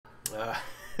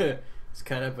It's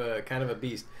kind of a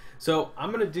beast. So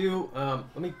I'm gonna do.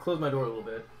 Let me close my door a little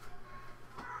bit.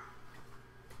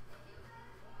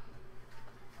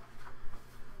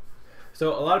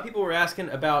 So a lot of people were asking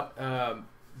about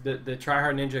the Try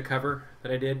Hard Ninja cover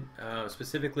that I did,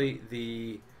 specifically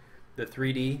the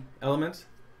 3D elements,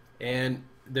 and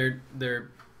they're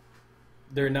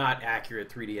not accurate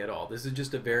 3D at all. This is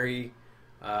just a very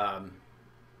kind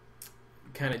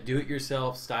of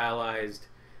do-it-yourself, stylized,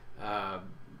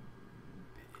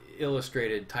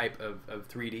 illustrated type of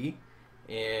 3D,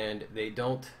 and they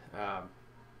don't.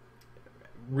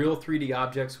 Real 3D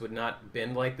objects would not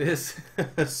bend like this.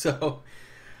 So,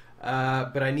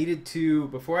 but I needed to,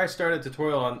 before I start a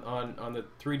tutorial on the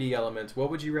 3D elements, what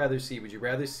would you rather see? Would you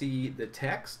rather see the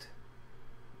text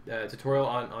tutorial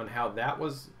on how that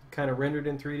was kind of rendered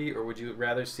in 3D, or would you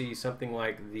rather see something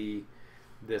like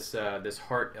this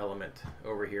heart element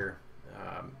over here,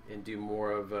 and do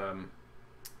more of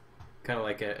kind of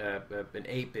like an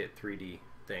 8-bit 3D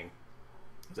thing?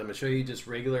 So I'm going to show you just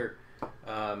regular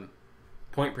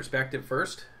point perspective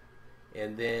first,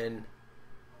 and then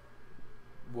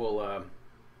we'll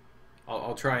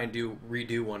I'll try and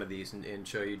redo one of these and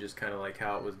show you just kind of like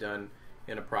how it was done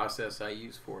in a process I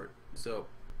use for it. So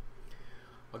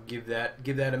I'll give that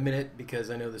a minute because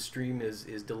I know the stream is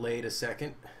delayed a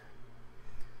second.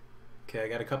 Okay, I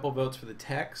got a couple votes for the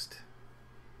text.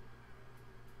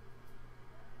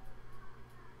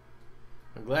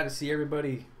 I'm glad to see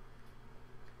everybody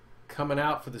coming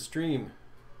out for the stream.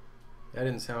 That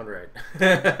didn't sound right.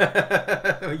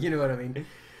 You know what I mean.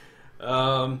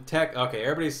 Okay,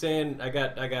 everybody's saying I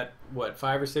got what,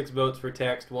 5 or 6 votes for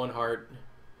text, 1 heart.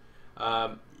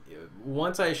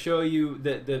 Once I show you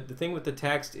the thing with the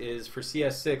text is for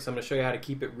CS6, I'm going to show you how to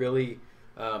keep it really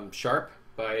sharp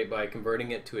by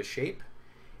converting it to a shape.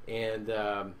 And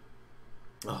oh,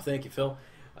 thank you, Phil.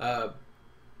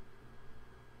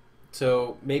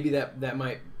 So maybe that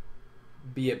might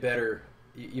be a better.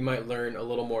 You might learn a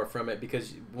little more from it,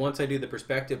 because once I do the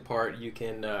perspective part, you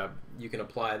can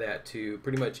apply that to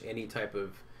pretty much any type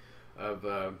of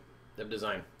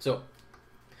design. So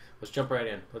let's jump right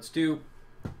in. Let's see.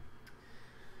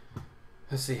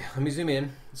 Let me zoom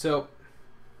in. So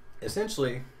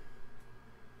essentially,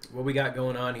 what we got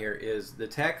going on here is the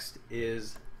text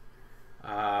is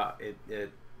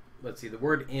let's see. The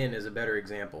word "in" is a better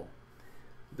example.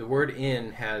 The word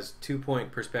 "in" has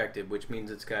 2-point perspective, which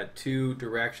means it's got 2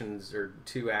 directions or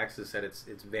 2 axes that it's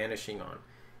vanishing on,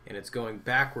 and it's going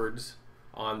backwards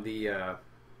on the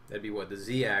that'd be what, the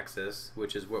z-axis,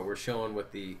 which is what we're showing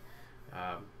with the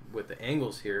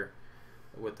angles here,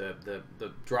 with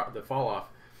the fall off.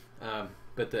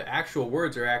 But the actual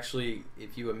words are actually,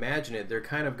 if you imagine it, they're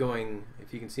kind of going.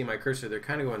 If you can see my cursor, they're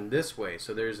kind of going this way.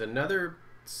 So there's another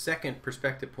second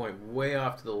perspective point way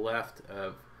off to the left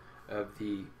of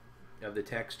the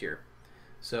text here.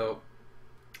 So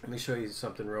let me show you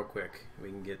something real quick. We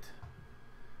can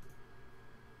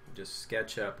just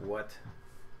sketch up what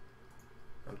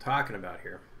I'm talking about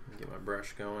here. Get my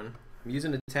brush going. I'm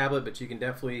using a tablet, but you can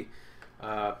definitely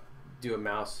do a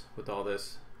mouse with all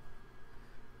this.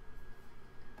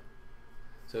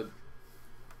 So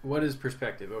what is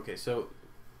perspective? Okay, so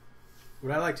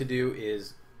what I like to do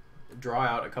is draw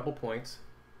out a couple points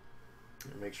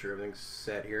and make sure everything's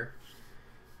set here.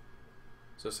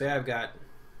 So say I've got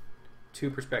 2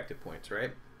 perspective points,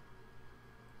 right?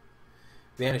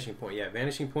 Vanishing point, yeah.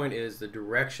 Vanishing point is the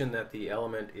direction that the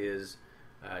element is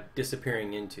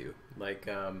disappearing into. Like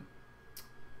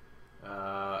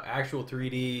actual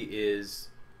 3D is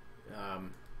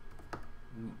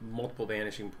multiple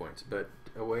vanishing points, but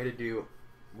a way to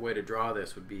draw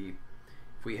this would be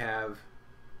if we have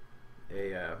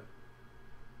a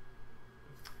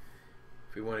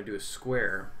if we want to do a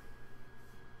square.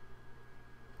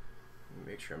 Let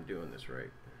me make sure I'm doing this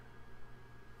right.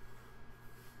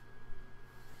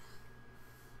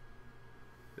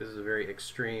 This is a very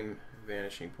extreme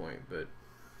vanishing point, but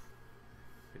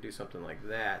if I do something like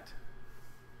that,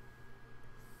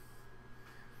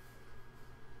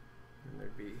 and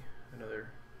there'd be another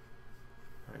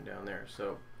line down there.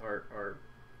 So our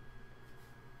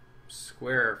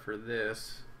square for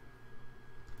this,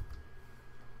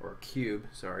 or cube,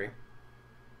 sorry,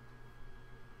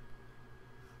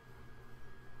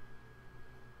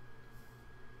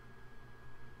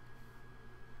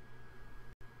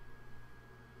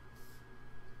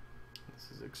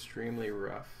 this is extremely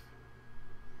rough,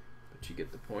 but you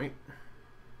get the point.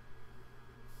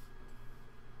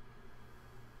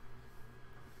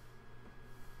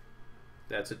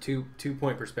 That's a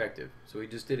two-point perspective. So we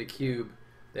just did a cube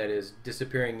that is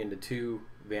disappearing into 2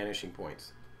 vanishing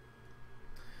points.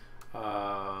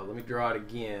 Let me draw it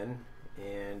again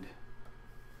and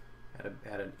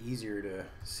at an easier to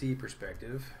see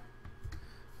perspective.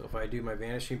 So if I do my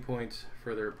vanishing points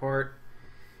further apart,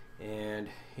 and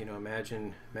you know,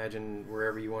 imagine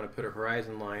wherever you want to put a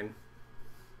horizon line,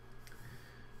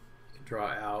 you can draw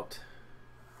out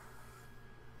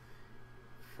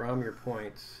from your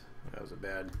points. That was a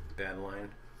bad line.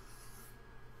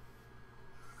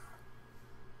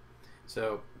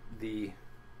 So the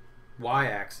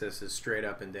y-axis is straight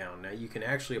up and down. Now you can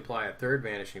actually apply a third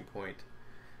vanishing point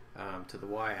to the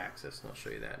y-axis, and I'll show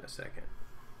you that in a second.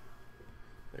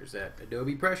 There's that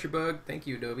Adobe pressure bug. Thank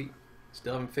you, Adobe.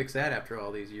 Still haven't fixed that after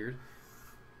all these years.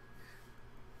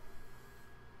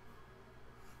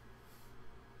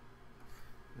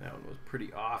 That one was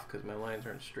pretty off because my lines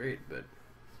aren't straight, but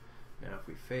now if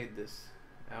we fade this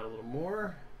out a little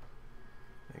more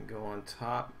and go on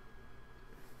top,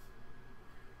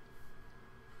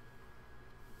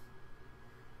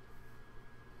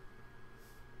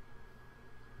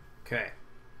 okay.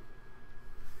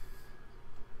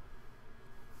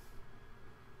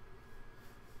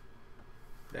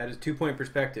 That is 2-point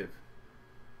perspective.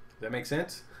 Does that make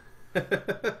sense?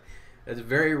 That's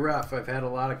very rough. I've had a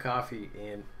lot of coffee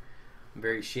and I'm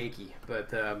very shaky, but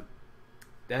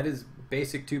that is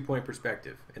basic 2-point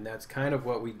perspective, and that's kind of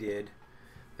what we did.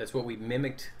 That's what we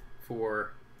mimicked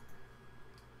for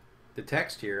the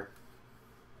text here,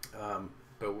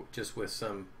 but just with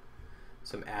some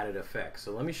added effects.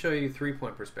 So let me show you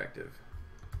 3-point perspective.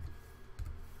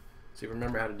 So you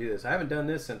remember how to do this. I haven't done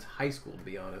this since high school, to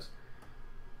be honest.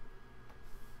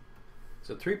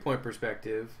 So 3-point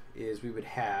perspective is we would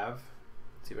have,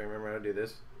 let's see if I remember how to do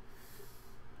this.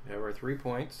 We have our 3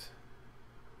 points.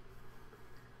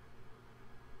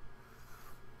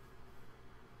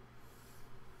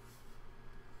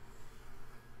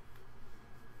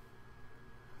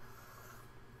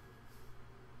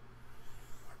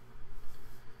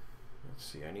 Let's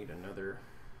see, I need another,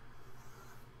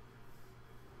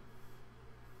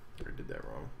 I did that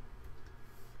wrong.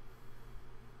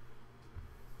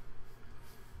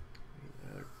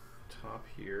 Top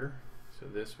here, so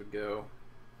this would go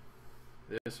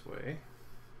this way.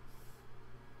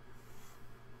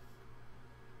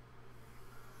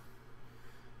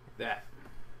 Like that.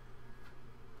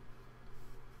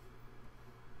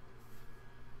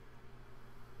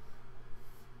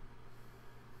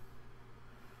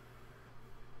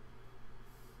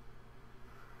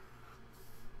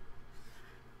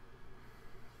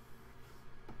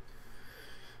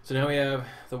 So now we have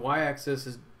the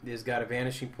y-axis is got a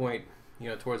vanishing point, you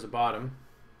know, towards the bottom.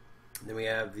 Then we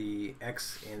have the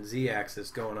x and z axis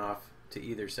going off to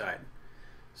either side.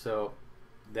 So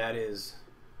that is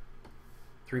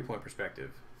 3-point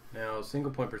perspective. Now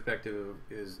single point perspective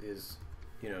is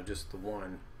you know, just the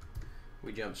one.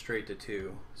 We jump straight to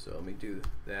 2. So let me do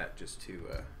that just to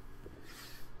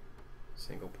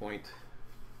single point,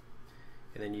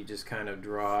 and then you just kind of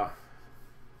draw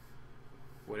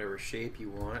whatever shape you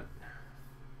want,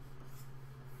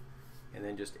 and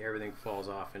then just everything falls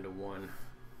off into one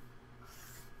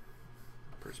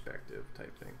perspective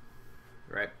type thing,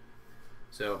 right?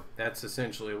 So that's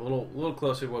essentially a little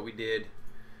closer to what we did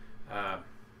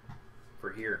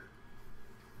for here,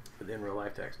 for the in real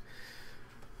life text.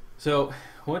 So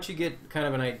once you get kind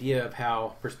of an idea of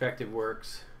how perspective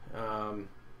works, and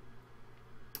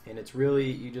it's really,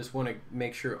 you just want to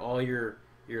make sure all your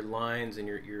lines and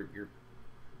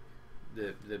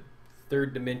the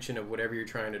third dimension of whatever you're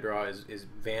trying to draw is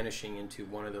vanishing into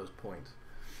one of those points.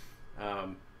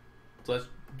 So let's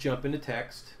jump into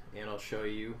text, and I'll show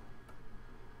you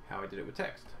how I did it with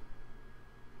text.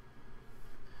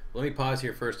 Let me pause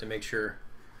here first to make sure.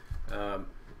 Is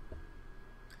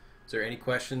there any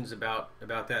questions about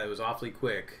that? It was awfully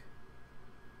quick.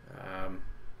 I want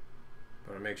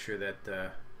to make sure that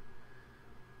that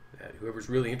whoever's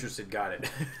really interested got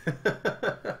it.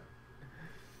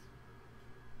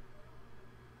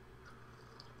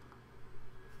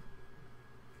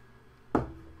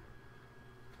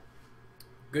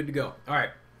 Good to go. All right,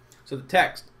 so the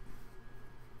text.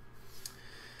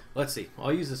 Let's see.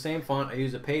 I'll use the same font. I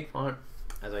use a paid font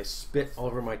as I spit all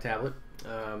over my tablet.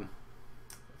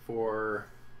 For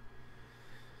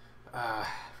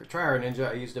TryHard Ninja,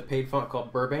 I used a paid font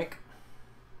called Burbank,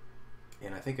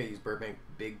 and I think I used Burbank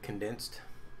Big Condensed.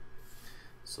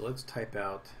 So let's type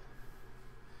out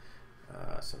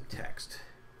some text.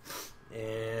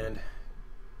 And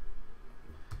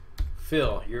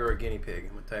Phil, you're a guinea pig.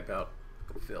 I'm gonna type out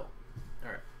Phil. All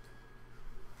right.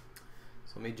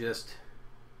 So let me just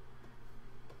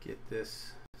get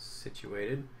this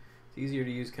situated. It's easier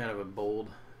to use kind of a bold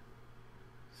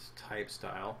type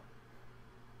style.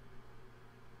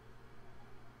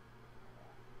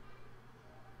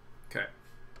 Okay.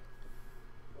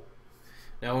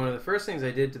 Now, one of the first things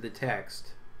I did to the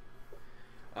text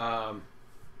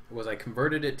was I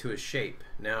converted it to a shape.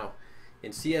 Now,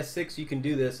 in CS6 you can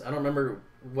do this. I don't remember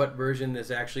what version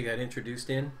this actually got introduced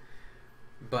in,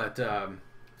 but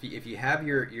if you have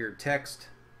your text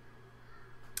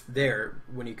there,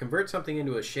 when you convert something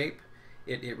into a shape,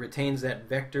 it retains that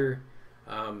vector,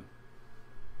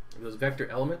 those vector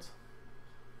elements.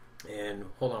 And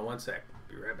hold on one sec.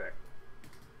 Be right back.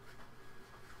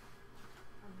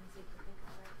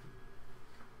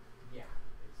 Yeah,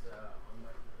 it's on my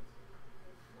phone.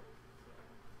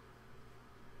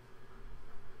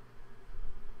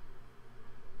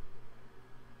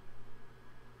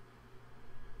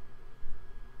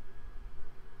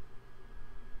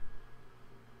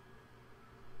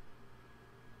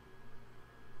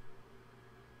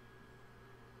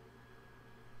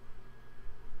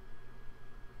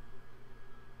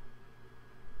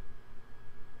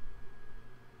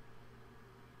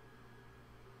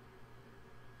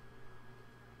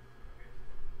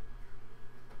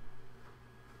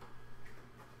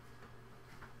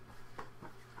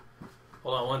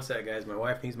 Hold on one sec, guys. My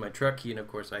wife needs my truck key, and of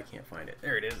course I can't find it.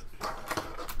 There it is.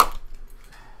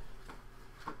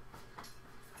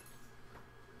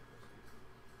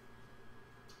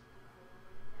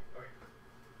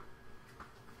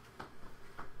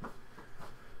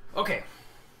 Okay,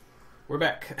 we're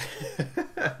back.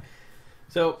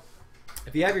 So,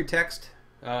 if you have your text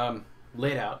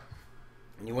laid out,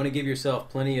 and you want to give yourself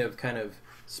plenty of kind of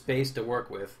space to work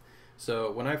with,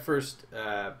 so when I first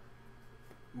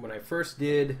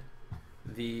did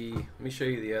the, let me show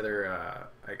you the other,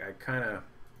 I kind of,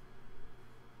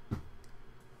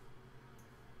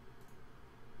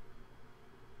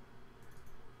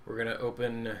 we're going to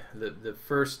open the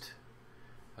first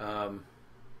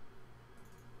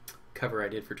cover I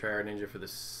did for Tryhard Ninja for the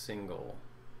single.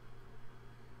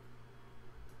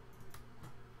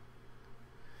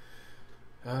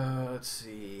 Let's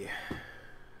see.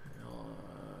 I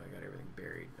got everything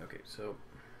buried. Okay, so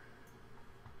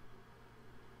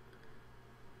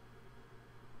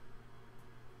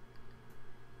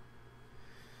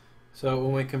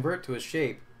when we convert to a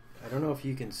shape, I don't know if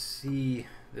you can see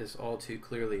this all too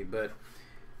clearly, but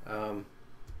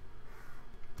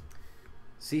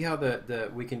see how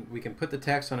we can put the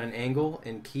text on an angle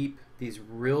and keep these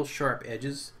real sharp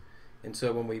edges. And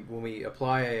so when we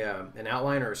apply an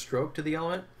outline or a stroke to the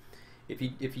element, if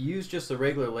you use just the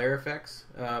regular layer effects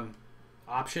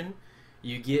option,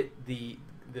 you get the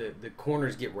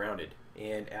corners get rounded,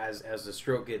 and as the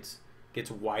stroke gets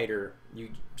wider, you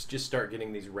just start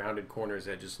getting these rounded corners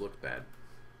that just look bad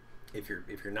if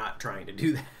you're not trying to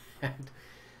do that.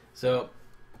 So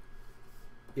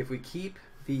if we keep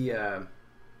the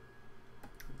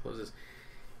close this.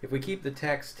 If we keep the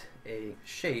text a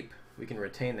shape, we can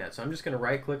retain that. So I'm just going to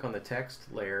right click on the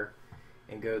text layer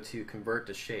and go to convert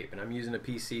to shape. And I'm using a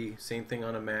PC, same thing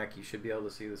on a Mac. You should be able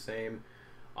to see the same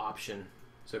option.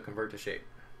 So convert to shape.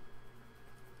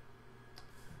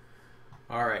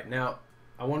 Alright, now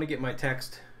I want to get my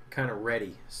text kind of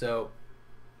ready. So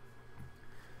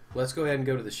let's go ahead and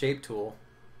go to the shape tool.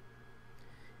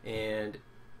 And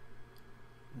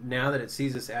now that it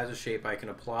sees this as a shape, I can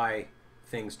apply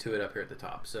things to it up here at the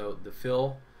top. So the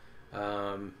fill,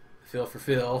 fill for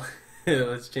fill,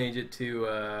 let's change it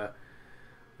to,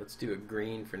 let's do a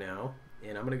green for now.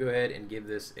 And I'm going to go ahead and give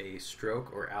this a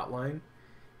stroke or outline.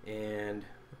 And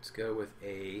let's go with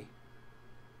a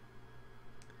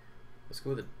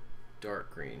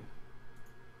dark green.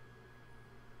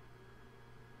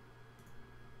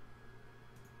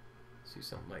 Let's do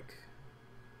something like,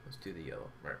 let's do the yellow.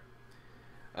 All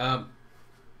right.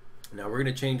 Now we're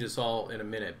going to change this all in a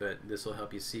minute, but this will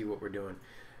help you see what we're doing.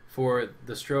 For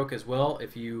the stroke as well,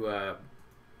 if you up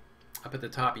at the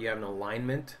top you have an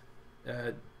alignment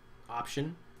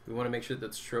option. We want to make sure that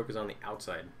the stroke is on the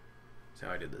outside. That's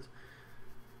how I did this.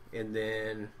 And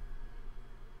then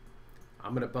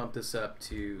I'm going to bump this up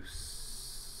to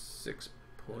 6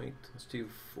 point. Let's do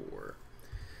 4.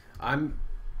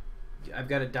 I've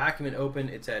got a document open.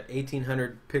 It's at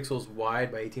 1800 pixels wide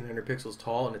by 1800 pixels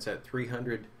tall, and it's at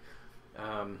 300.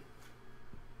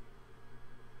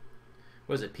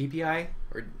 What is it, PPI?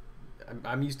 Or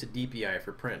I'm used to DPI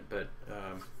for print, but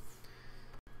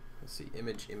let's see,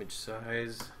 image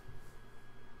size.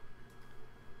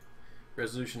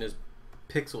 Resolution is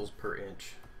pixels per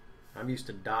inch. I'm used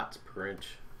to dots per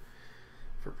inch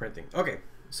for printing. Okay,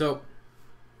 so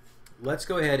let's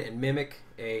go ahead and mimic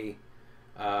a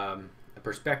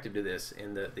perspective to this,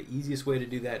 and the easiest way to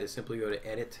do that is simply go to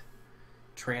Edit,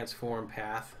 Transform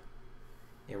Path,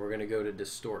 and we're going to go to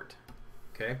Distort.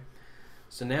 Okay,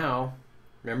 so now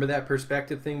Remember that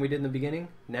perspective thing we did in the beginning?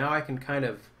 Now I can kind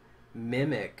of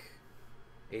mimic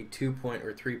a 2-point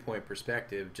or 3-point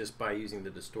perspective just by using the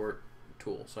distort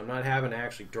tool. So I'm not having to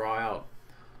actually draw out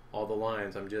all the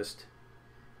lines. I'm just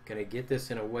going to get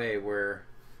this in a way where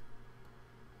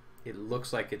it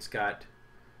looks like it's got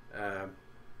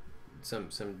some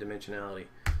dimensionality.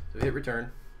 So hit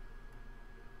return.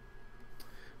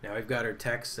 Now we've got our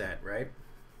text set, right?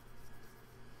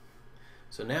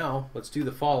 So now let's do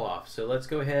the fall off. So let's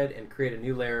go ahead and create a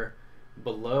new layer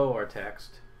below our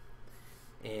text,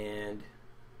 and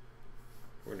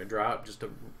we're going to draw out just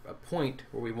a point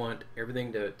where we want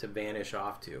everything to vanish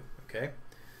off to. Okay,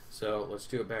 so let's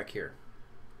do it back here.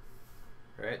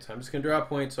 All right, so I'm just going to draw a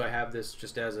point so I have this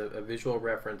just as a visual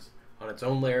reference on its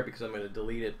own layer, because I'm going to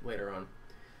delete it later on.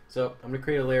 So I'm going to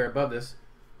create a layer above this,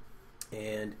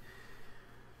 and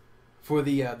for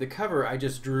the cover, I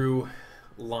just drew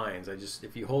lines.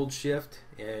 If you hold Shift,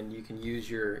 and you can use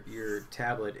your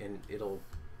tablet, and it'll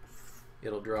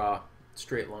draw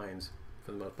straight lines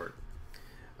for the most part.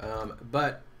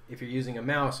 But if you're using a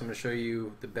mouse, I'm going to show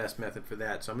you the best method for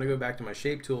that. So I'm going to go back to my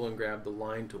shape tool and grab the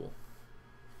line tool.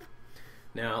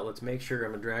 Now let's make sure,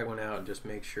 I'm going to drag one out and just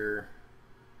make sure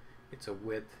it's a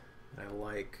width that I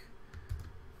like.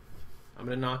 I'm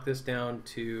going to knock this down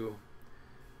to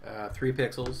 3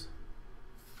 pixels.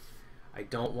 I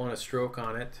don't want a stroke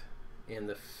on it, and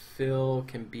the fill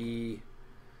can be,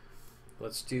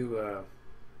 let's do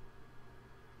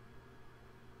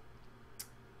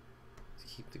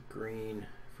let's keep the green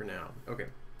for now. Okay,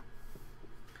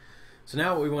 so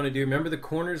now what we want to do, remember the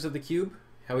corners of the cube,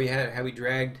 how we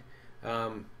dragged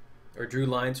or drew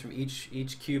lines from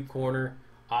each cube corner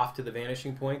off to the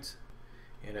vanishing points.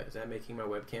 And is that making my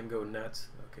webcam go nuts?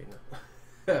 Okay,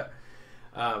 no.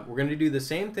 We're going to do the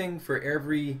same thing for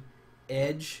every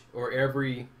edge or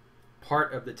every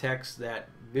part of the text that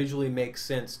visually makes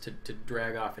sense to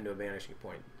drag off into a vanishing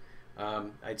point.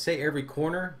 I'd say every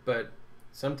corner, but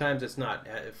sometimes it's not.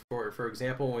 For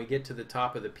example, when we get to the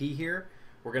top of the P here,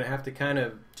 we're going to have to kind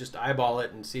of just eyeball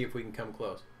it and see if we can come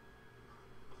close.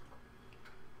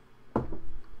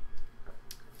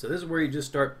 So this is where you just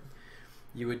start.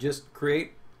 You would just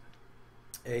create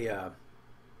a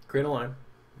line,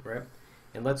 right?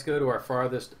 And let's go to our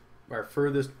furthest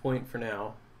point for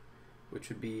now, which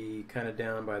would be kind of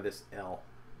down by this L.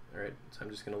 All right, so I'm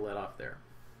just going to let off there.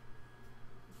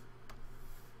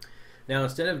 Now,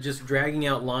 instead of just dragging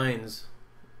out lines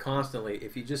constantly,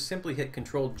 if you just simply hit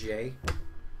Control J,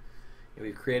 and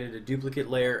we've created a duplicate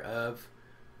layer of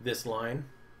this line,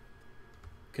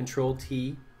 Control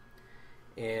T,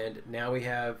 and now we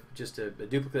have just a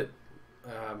duplicate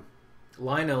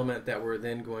line element that we're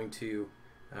then going to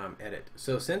edit.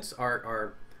 So since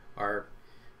our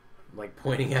like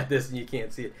pointing at this and you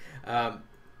can't see it,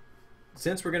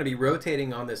 since we're going to be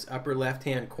rotating on this upper left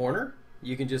hand corner,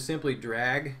 you can just simply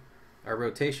drag our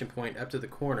rotation point up to the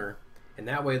corner, and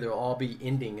that way they'll all be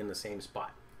ending in the same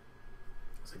spot.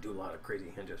 So I do a lot of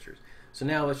crazy hand gestures. So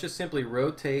now let's just simply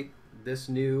rotate this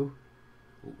new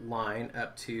line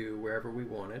up to wherever we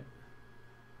want it,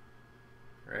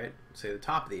 right? Say the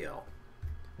top of the L,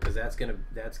 because that's gonna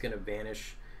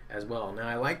vanish as well. Now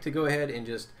I like to go ahead and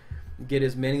just get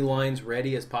as many lines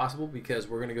ready as possible, because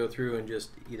we're going to go through and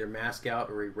just either mask out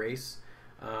or erase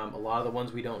a lot of the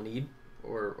ones we don't need,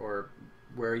 or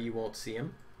where you won't see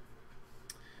them.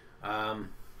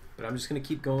 But I'm just going to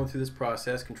keep going through this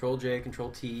process. Control J, Control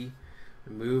T,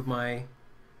 move my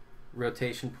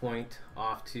rotation point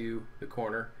off to the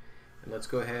corner, and let's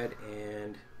go ahead,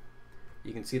 and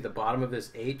you can see at the bottom of this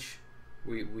H,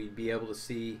 we'd be able to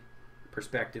see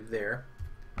perspective there.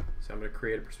 So I'm going to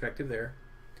create a perspective there.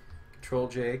 Control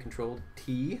J, Control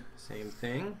T, same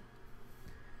thing.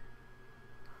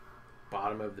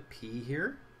 Bottom of the P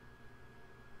here.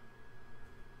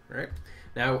 Right.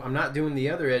 Now I'm not doing the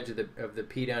other edge of the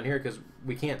P down here because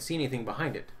we can't see anything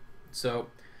behind it.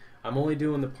 So I'm only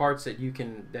doing the parts that you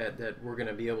can that we're going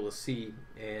to be able to see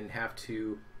and have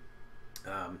to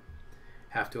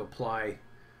apply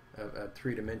a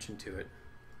 3-dimension to it.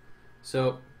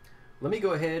 So let me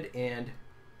go ahead, and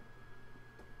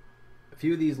a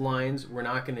few of these lines we're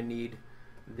not going to need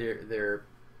the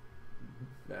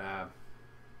I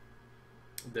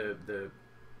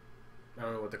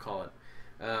don't know what to call it.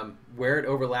 Where it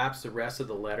overlaps the rest of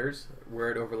the letters, where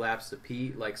it overlaps the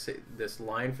P, like say this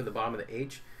line for the bottom of the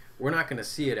H, we're not going to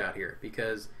see it out here,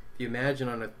 because if you imagine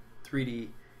on a 3D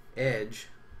edge,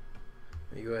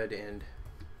 let me go ahead and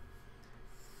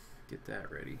get that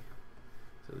ready.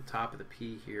 So the top of the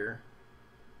P here,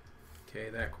 okay,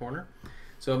 that corner.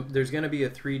 So there's going to be a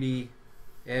 3D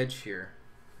edge here.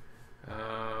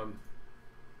 So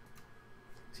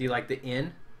See, like the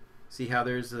in, see how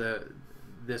there's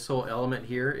this whole element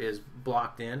here is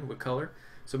blocked in with color,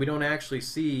 so we don't actually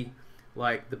see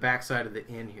like the backside of the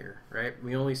in here, right?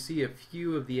 We only see a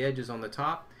few of the edges on the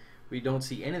top. We don't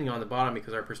see anything on the bottom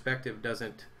because our perspective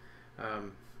doesn't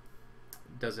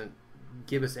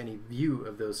give us any view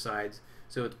of those sides.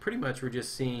 So it's pretty much we're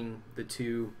just seeing the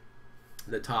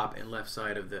top and left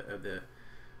side of the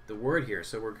word here.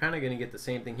 So we're kind of going to get the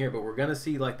same thing here, but we're going to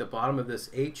see like the bottom of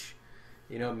this H,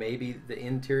 you know, maybe the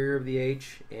interior of the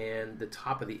H and the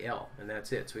top of the L, and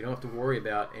that's it. So we don't have to worry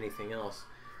about anything else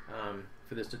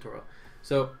for this tutorial.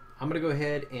 So I'm going to go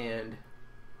ahead and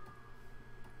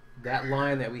that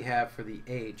line that we have for the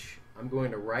H, I'm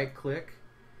going to right click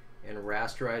and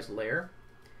rasterize layer,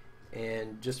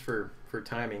 and just for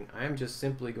timing I'm just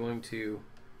simply going to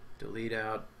delete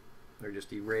out or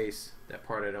just erase that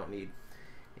part I don't need,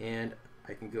 and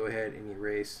I can go ahead and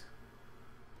erase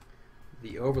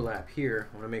the overlap here.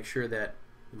 I want to make sure that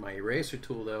my eraser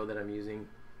tool though that I'm using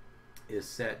is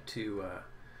set to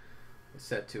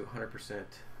 100%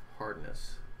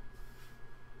 hardness.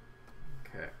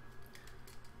 Okay.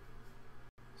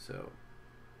 So,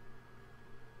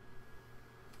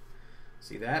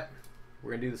 see that?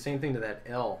 We're going to do the same thing to that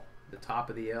L, the top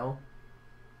of the L.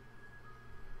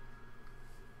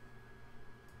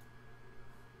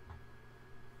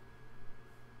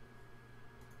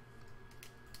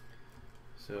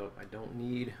 So I don't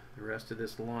need the rest of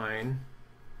this line,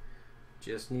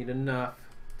 just need enough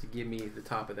to give me the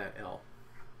top of that L.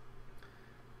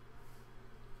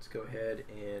 Let's go ahead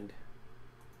and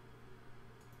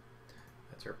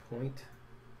that's our point.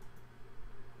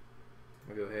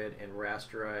 I'm going to go ahead and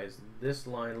rasterize this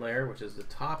line layer, which is the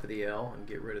top of the L, and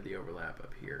get rid of the overlap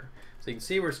up here. So you can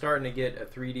see we're starting to get a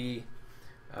 3D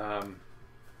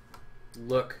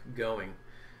look going.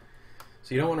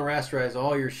 So you don't want to rasterize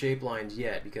all your shape lines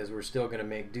yet because we're still going to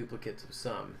make duplicates of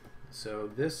some. So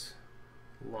this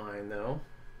line though,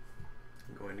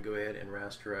 I'm going to go ahead and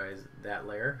rasterize that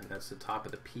layer, and that's the top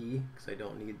of the P because I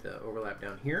don't need the overlap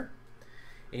down here.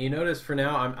 And you notice for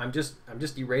now I'm just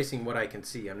erasing what I can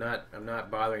see. I'm not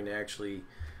bothering to actually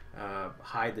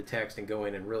hide the text and go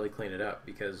in and really clean it up,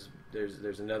 because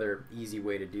there's another easy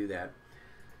way to do that.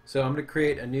 So I'm going to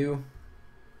create a new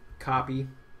copy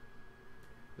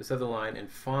this other line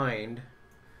and find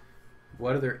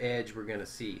what other edge we're going to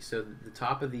see. So the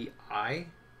top of the I,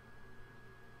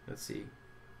 let's see.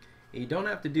 You don't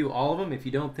have to do all of them if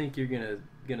you don't think you're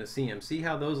gonna see them. See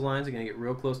how those lines are gonna get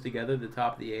real close together, the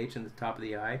top of the H and the top of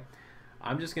the I.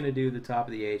 I'm just gonna do the top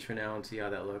of the H for now and see how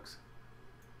that looks.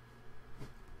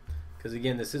 Because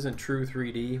again, this isn't true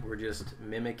 3D. We're just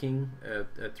mimicking a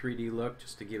 3D look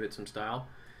just to give it some style.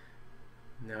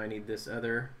 Now I need this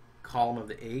other column of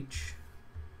the H.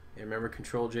 And remember,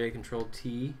 Control J, Control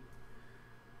T.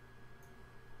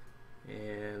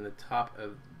 And the top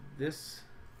of this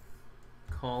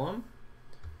column,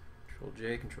 Control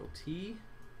J, Control T,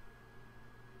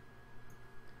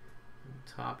 and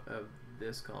top of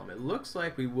this column. It looks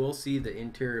like we will see the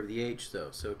interior of the H though,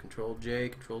 so Control J,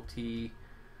 Control T,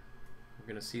 we're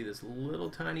going to see this little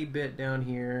tiny bit down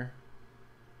here,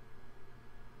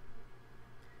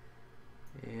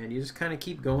 and you just kind of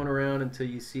keep going around until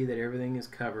you see that everything is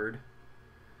covered.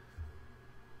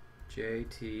 J,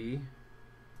 T,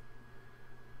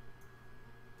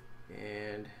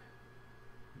 and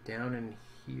down in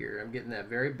here I'm getting that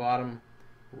very bottom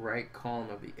right column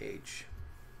of the H.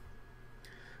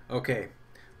 Okay,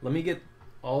 let me get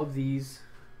all of these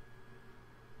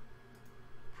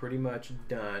pretty much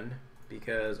done,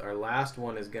 because our last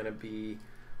one is going to be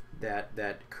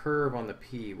that curve on the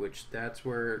P, which that's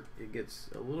where it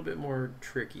gets a little bit more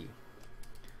tricky.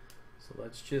 So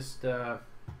let's just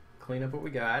clean up what we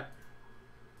got.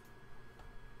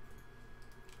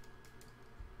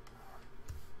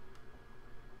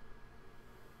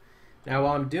 Now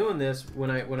while I'm doing this, when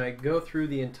I go through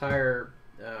the entire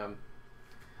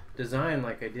design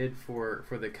like I did for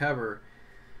the cover,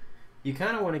 you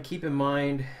kind of want to keep in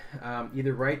mind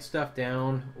either write stuff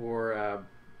down, or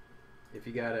if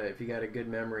you got a good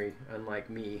memory, unlike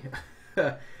me,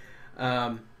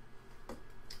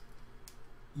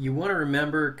 you want to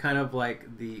remember kind of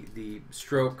like the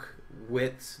stroke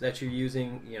widths that you're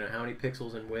using. You know, how many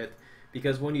pixels in width,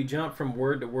 because when you jump from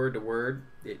word to word to word,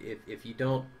 if you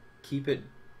don't keep it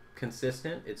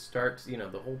consistent, it starts, you know,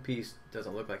 the whole piece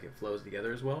doesn't look like it flows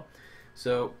together as well.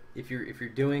 So if you're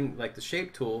doing like the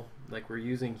shape tool like we're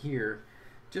using here,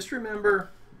 just remember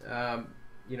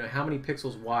you know, how many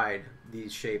pixels wide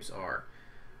these shapes are,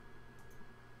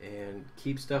 and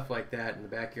keep stuff like that in the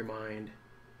back of your mind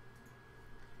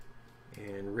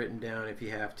and written down if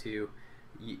you have to.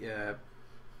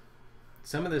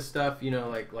 some of this stuff, you know,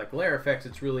 like layer effects,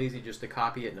 it's real easy just to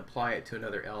copy it and apply it to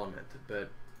another element.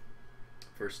 But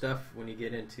for stuff when you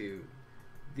get into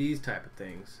these type of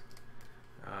things,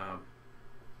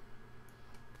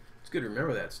 it's good to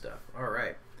remember that stuff. All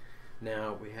right,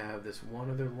 now we have this one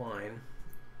other line.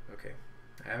 Okay,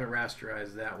 I haven't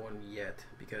rasterized that one yet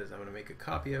because I'm going to make a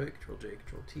copy of it. Control J,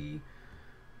 Control T.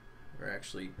 Or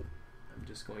actually, I'm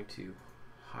just going to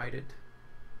hide it.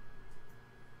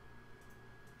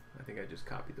 I think I just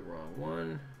copied the wrong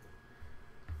one.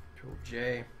 Control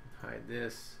J, hide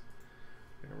this.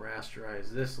 I'm going to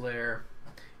rasterize this layer.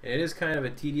 And it is kind of a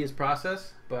tedious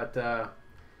process, but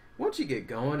once you get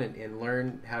going and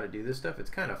learn how to do this stuff, it's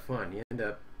kind of fun. You end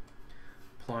up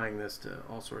applying this to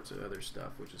all sorts of other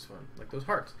stuff, which is fun, like those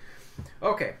hearts.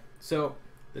 Okay, so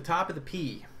the top of the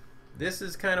P. This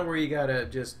is kind of where you got to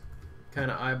just kind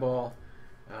of eyeball.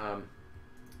 And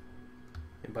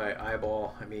by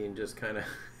eyeball, I mean just kind of...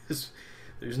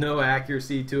 There's no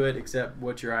accuracy to it except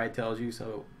what your eye tells you,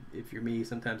 so if you're me,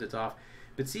 sometimes it's off.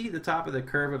 But see the top of the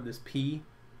curve of this P?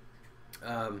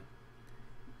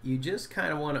 You just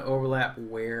kind of want to overlap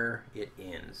where it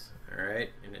ends, alright?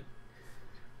 And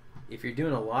if you're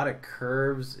doing a lot of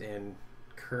curves and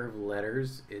curved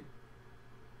letters, it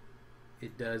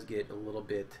does get a little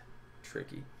bit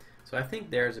tricky. So I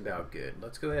think there's about good.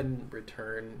 Let's go ahead and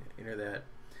return, enter that.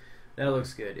 That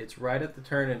looks good. It's right at the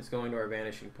turn and it's going to our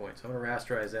vanishing point. So I'm going to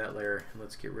rasterize that layer and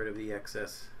let's get rid of the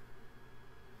excess.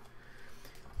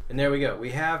 And there we go.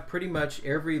 We have pretty much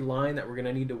every line that we're going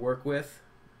to need to work with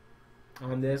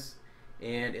on this.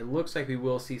 And it looks like we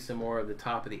will see some more of the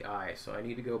top of the eye. So I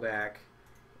need to go back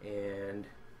and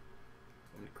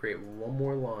I'm going to create one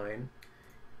more line.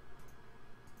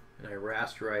 And I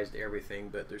rasterized everything,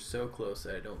 but they're so close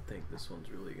that I don't think this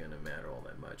one's really going to matter all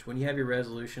that much. When you have your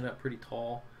resolution up pretty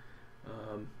tall,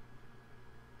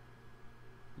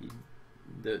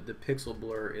 the pixel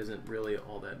blur isn't really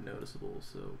all that noticeable.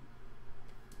 So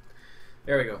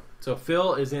there we go. So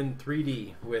fill is in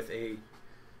 3D with a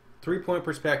 3-point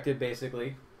perspective,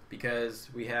 basically,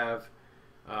 because we have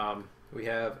a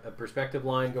perspective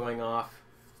line going off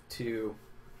to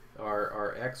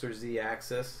our X or Z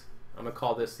axis. I'm gonna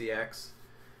call this the X.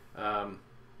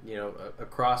 You know,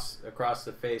 across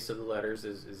the face of the letters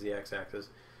is the X-axis.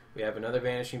 We have another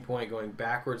vanishing point going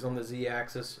backwards on the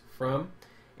Z-axis from,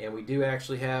 and we do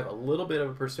actually have a little bit of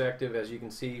a perspective, as you can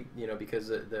see, you know, because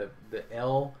the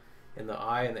L and the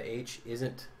I and the H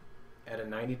isn't at a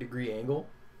 90-degree angle.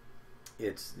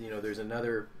 It's, you know, there's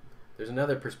another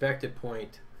perspective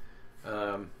point,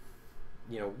 you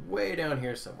know, way down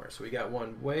here somewhere. So we got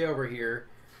one way over here,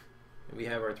 and we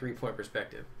have our 3-point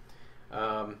perspective.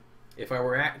 If I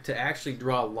were to actually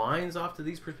draw lines off to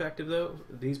these perspective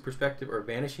or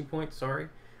vanishing points, sorry,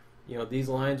 you know, these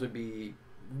lines would be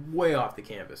way off the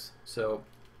canvas. So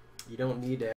you don't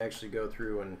need to actually go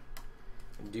through and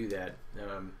do that.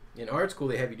 In art school,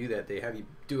 they have you do that. They have you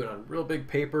do it on real big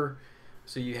paper,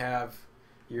 so you have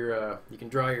your you can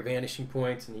draw your vanishing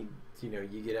points, and you know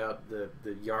you get out the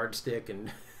yardstick and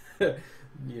you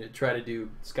know, try to do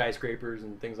skyscrapers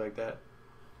and things like that.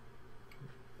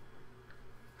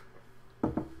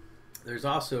 There's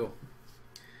also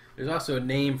a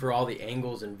name for all the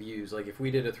angles and views. Like if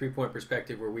we did a 3-point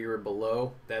perspective where we were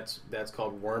below, that's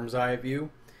called worm's eye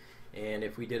view. And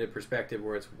if we did a perspective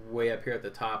where it's way up here at the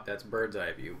top, that's bird's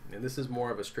eye view. And this is more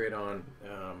of a straight on,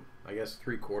 I guess,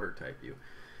 3/4 type view.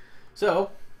 So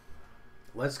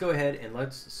let's go ahead and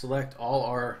let's select all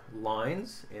our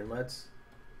lines, and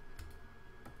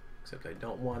except I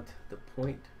don't want the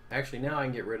point. Actually, now I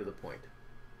can get rid of the point.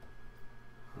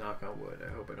 Knock on wood.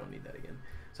 I hope I don't need that again.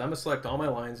 So I'm going to select all my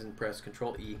lines and press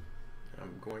Control E.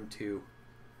 I'm going to,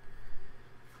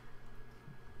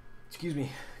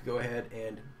 go ahead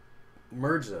and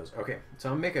merge those. Okay, so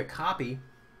I'm going to make a copy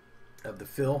of the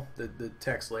fill, the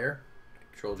text layer.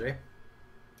 Control J.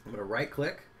 I'm going to right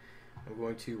click. I'm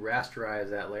going to rasterize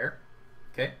that layer.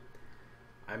 Okay.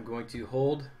 I'm going to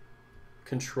hold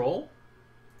Control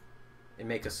and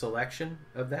make a selection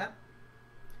of that.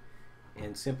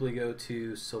 And simply go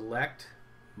to select,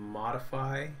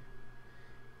 modify.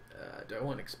 Do I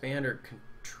want expand or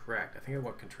contract? I think I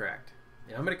want contract.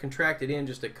 And I'm going to contract it in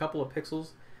just a couple of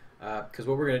pixels because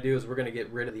what we're going to do is we're going to get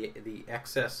rid of the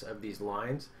excess of these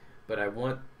lines. But I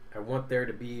want there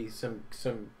to be some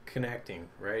connecting,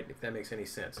 right? If that makes any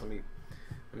sense. Let me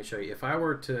show you. If I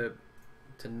were to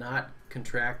not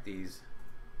contract these,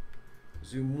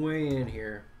 zoom way in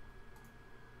here,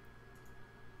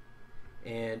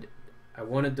 and I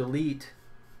want to delete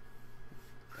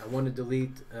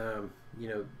you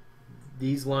know,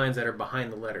 these lines that are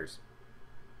behind the letters.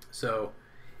 So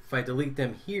if I delete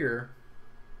them here,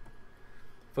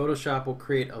 Photoshop will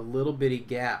create a little bitty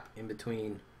gap in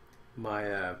between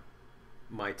my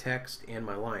my text and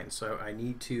my lines. So I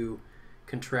need to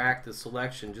contract the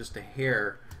selection just a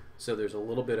hair so there's a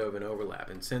little bit of an overlap.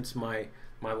 And since my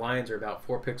lines are about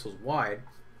 4 pixels wide,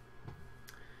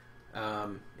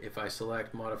 if I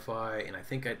select modify, and I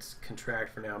think it's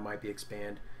contract for now, might be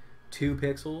expand 2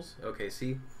 pixels. Okay,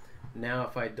 see? Now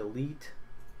if I delete,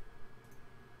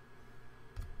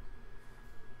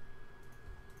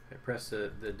 I press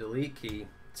the delete key,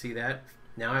 see that?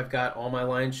 Now I've got all my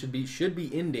lines should be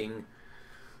ending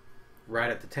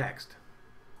right at the text.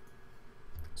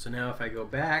 So now if I go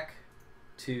back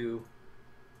to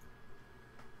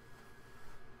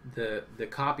the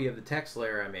copy of the text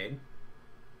layer I made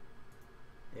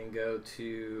and go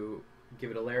to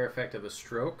give it a layer effect of a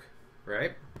stroke,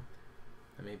 right?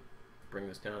 Let me bring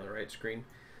this down on the right screen.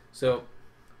 So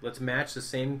let's match the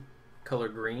same color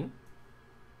green.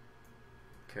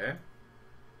 Okay.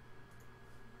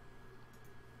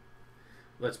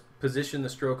 Let's position the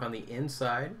stroke on the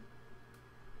inside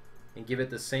and give it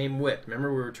the same width.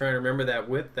 Remember, we were trying to remember that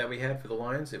width that we had for the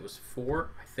lines. It was 4,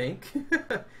 I think.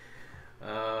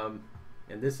 And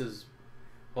this is,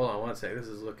 hold on one sec, this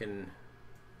is looking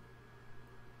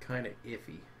kind of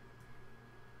iffy.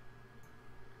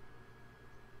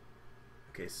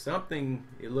 Okay, something,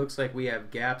 it looks like we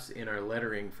have gaps in our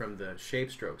lettering from the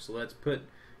shape stroke. So let's put,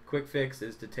 quick fix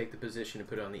is to take the position and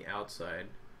put it on the outside.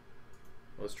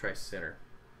 Let's try center.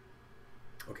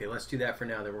 Okay, let's do that for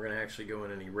now. Then we're going to actually go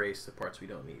in and erase the parts we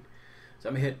don't need. So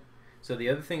I'm going to hit, so the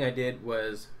other thing I did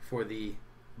was for the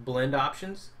blend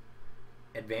options,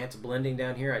 advanced blending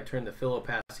down here, I turned the fill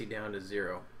opacity down to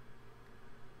 0.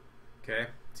 Okay,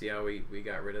 see how we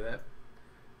got rid of that?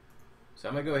 So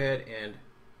I'm going to go ahead and,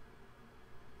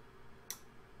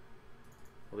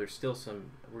 well, there's still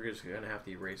some, we're just going to have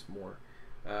to erase more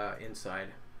inside.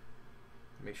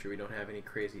 Make sure we don't have any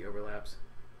crazy overlaps.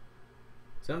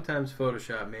 Sometimes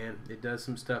Photoshop, man, it does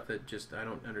some stuff that just, I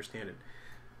don't understand it.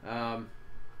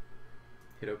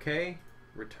 Hit OK,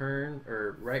 return,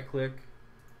 or right click,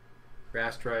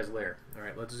 rasterize layer.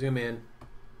 Alright, let's zoom in.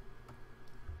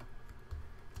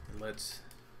 And let's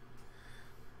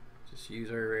just use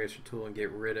our eraser tool and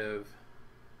get rid of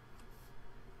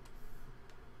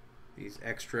these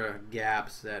extra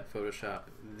gaps that Photoshop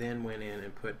then went in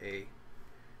and put a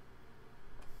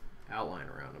outline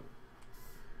around them.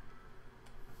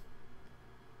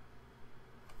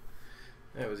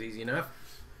 That was easy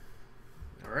enough.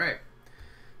 Alright,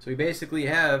 so we basically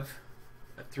have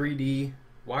a 3D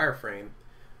wireframe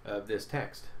of this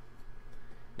text.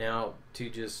 Now to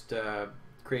just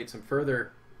create some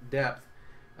further depth,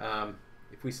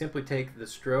 if we simply take the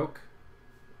stroke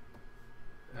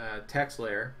text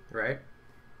layer, right,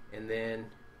 and then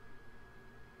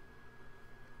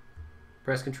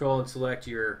press Control and select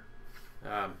your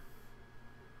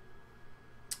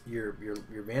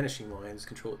vanishing lines,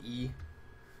 Control E,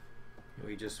 and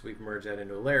we've merged that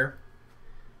into a layer.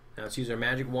 Now let's use our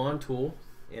magic wand tool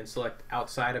and select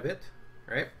outside of it,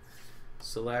 right?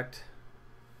 Select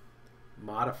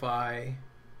modify,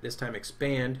 this time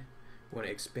expand. We want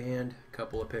to expand a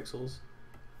couple of pixels.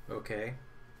 Okay.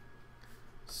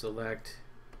 Select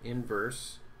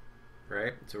inverse,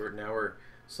 right? So now we're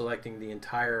selecting the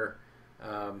entire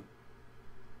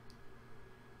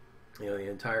the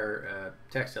entire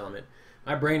text element.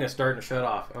 My brain is starting to shut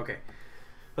off. Okay,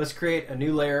 let's create a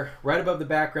new layer right above the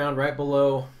background, right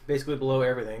below, basically below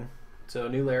everything. So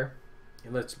new layer,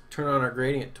 and let's turn on our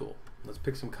gradient tool. Let's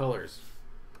pick some colors.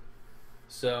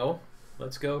 So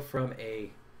let's go from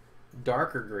a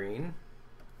darker green,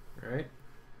 right?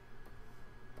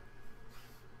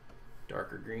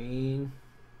 Darker green,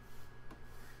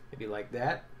 maybe like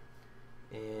that,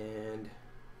 and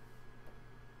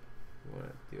we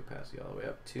want the opacity all the way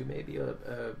up to maybe a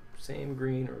same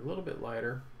green or a little bit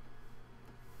lighter.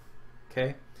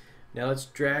 Okay, now let's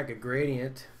drag a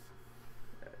gradient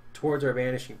towards our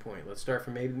vanishing point. Let's start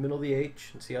from maybe the middle of the H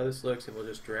and see how this looks, and we'll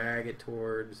just drag it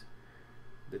towards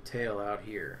the tail out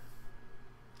here.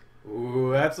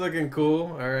 Ooh, that's looking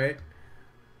cool. All right.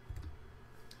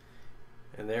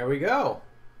 And there we go.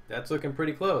 That's looking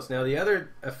pretty close. Now the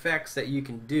other effects that you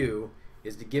can do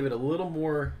is to give it a little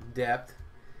more depth,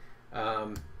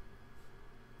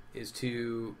 is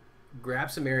to grab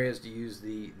some areas to use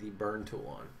the burn tool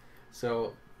on.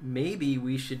 So maybe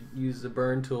we should use the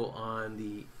burn tool on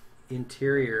the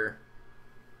interior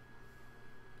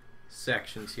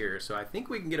sections here. So I think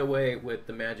we can get away with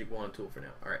the magic wand tool for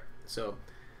now. Alright, so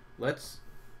let's,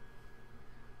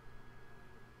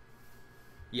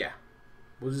 yeah,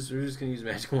 we're just going to use the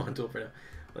magic wand tool for now.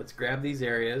 Let's grab these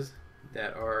areas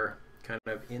that are kind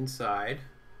of inside.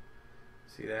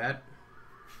 See that?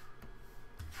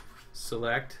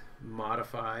 Select,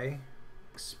 modify,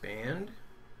 expand,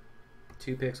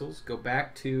 2 pixels. Go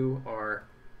back to our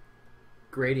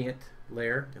gradient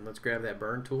layer and let's grab that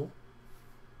burn tool.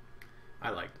 I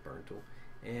like the burn tool.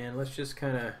 And let's just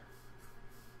kind of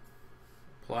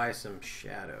apply some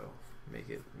shadow. Make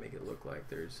it look like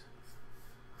there's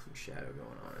some shadow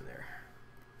going on in there.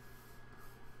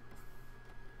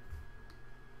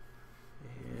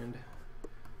 And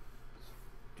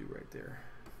do right there.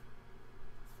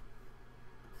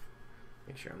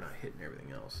 Make sure I'm not hitting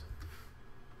everything else.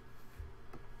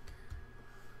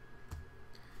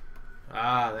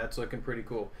 Ah, that's looking pretty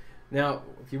cool. Now,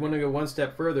 if you want to go one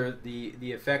step further, the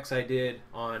effects I did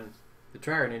on the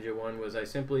Trier Ninja one was I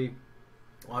simply,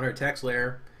 on our text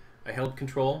layer, I held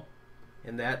Control,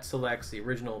 and that selects the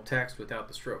original text without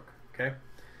the stroke. Okay,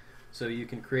 so you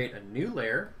can create a new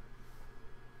layer,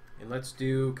 and let's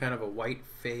do kind of a white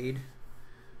fade.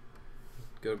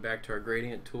 Go back to our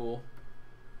gradient tool,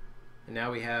 and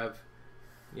now we have,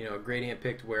 you know, a gradient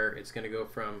picked where it's going to go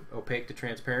from opaque to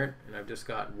transparent, and I've just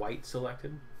got white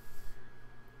selected.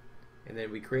 And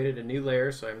then we created a new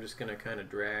layer, so I'm just going to kind of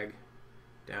drag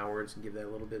downwards and give that a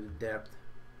little bit of depth.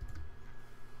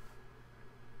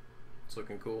 It's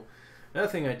looking cool.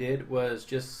 Another thing I did was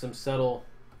just some subtle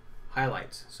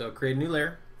highlights. So create a new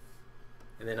layer,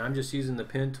 and then I'm just using the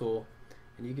pen tool,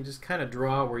 and you can just kind of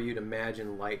draw where you'd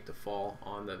imagine light to fall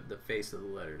on the face of the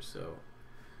letters. So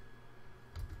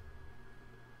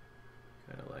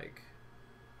kind of like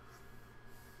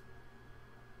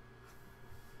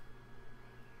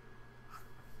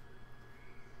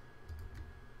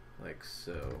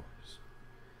so.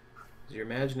 So you're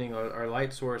imagining our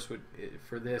light source would,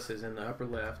 for this, is in the upper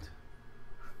left.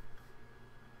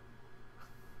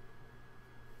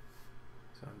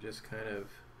 So I'm just kind of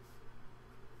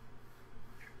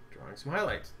drawing some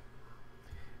highlights,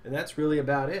 and that's really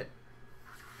about it.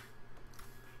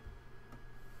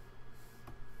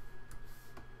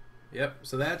 Yep,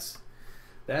 so that's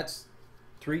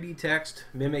 3D text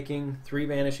mimicking 3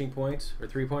 vanishing points, or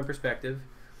 3-point perspective,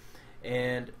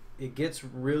 and it gets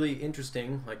really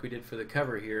interesting, like we did for the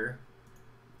cover here.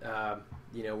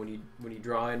 You know, when you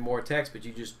draw in more text, but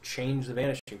you just change the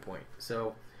vanishing point.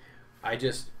 So I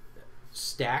just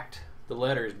stacked the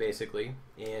letters basically,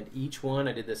 and each one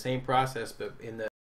I did the same process, but in the